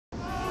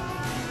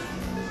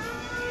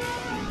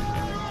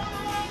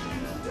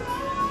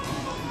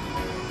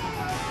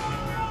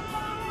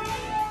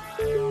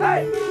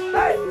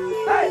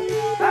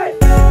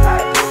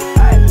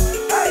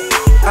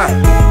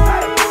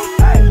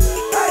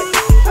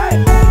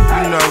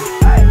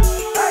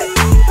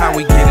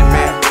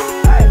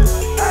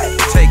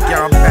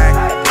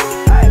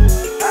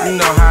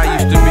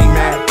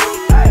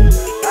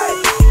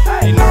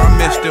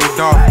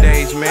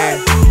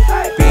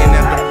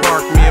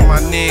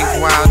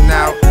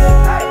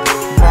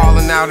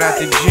out at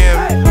the gym,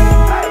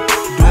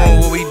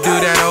 doing what we do,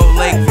 that old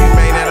Lakeview,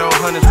 man, that old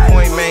Hunters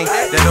Point, man,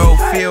 that old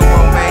field,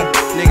 man.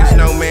 Niggas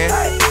know, man.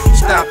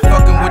 Stop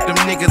fucking with them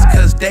niggas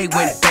cause they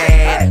went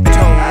bad.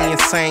 Totally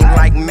insane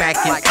like Mac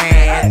and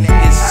Ad.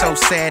 It's so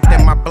sad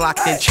that my block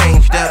done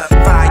changed up.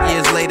 5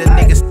 years later,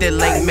 niggas still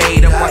ain't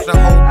made up. Watch the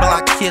whole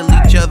block kill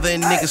each other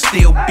and niggas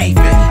still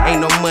beefing.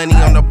 Ain't no money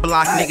on the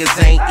block, niggas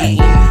ain't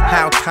eating.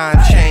 How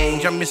time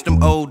change, I miss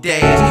them old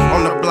days.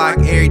 On the block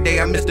every day,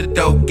 I miss the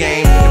dope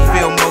game. The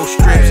Fillmore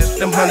strips,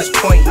 them Hunters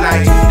Point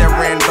nights. That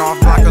Randolph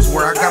blockers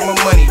where I got my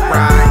money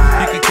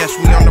right. You can catch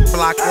me on the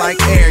block like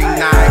every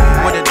night.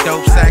 With a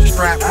dope sack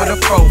strap with a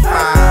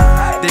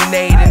 4-5. The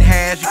Nade and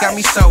Hash, you got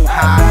me so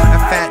high. A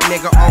fat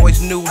nigga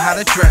always knew how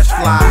to dress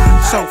fly.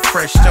 So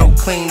fresh, so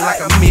clean like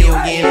a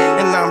million.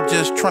 And I'm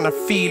just trying to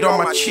feed all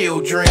my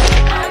children.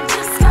 I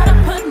just gotta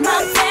put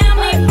my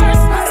family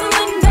first.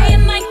 Hustling day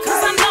and night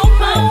cause I know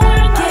my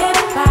world get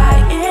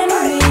by in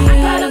me.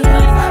 I gotta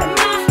put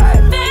my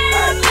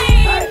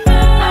family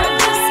first. I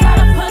just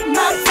gotta put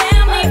my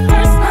family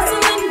first.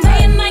 Hustling day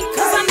and night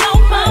cause I know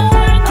my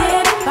world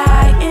get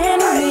by in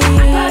me.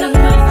 I gotta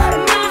put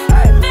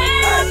my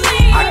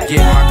family I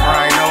get my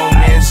grind on,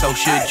 man, so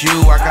should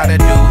you. I gotta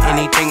do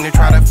anything to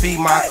try to feed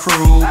my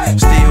crew.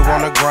 Still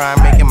on the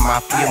grind, making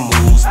mafia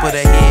moves. Put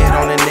a head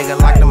on a nigga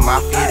like the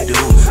mafia do.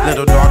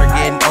 Little daughter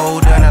getting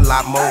older and a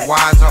lot more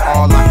wiser.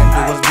 All I can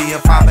do is be a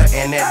father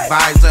and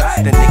advisor.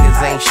 The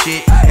niggas ain't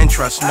shit and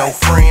trust no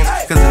friends.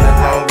 Cause in the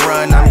long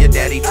run, I'm your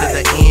daddy to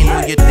the end.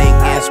 Who you think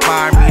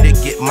inspired me to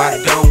get my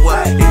dough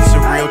up? It's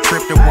a real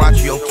trip to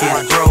watch your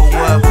kids grow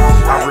up.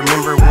 I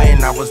remember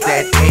when I was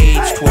that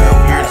age, 12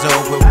 years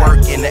old with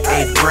work in the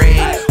 8th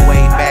grade.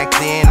 Way back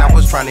then, I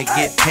was trying to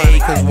get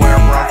paid. Cause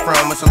wherever I'm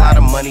from, it's a lot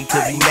of money to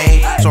be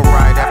made. So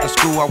right after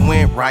school, I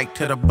went right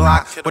to the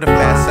block with a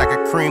fat sack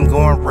of cream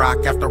going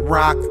rock after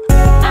rock.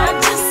 I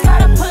just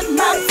gotta put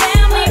my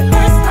family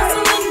first.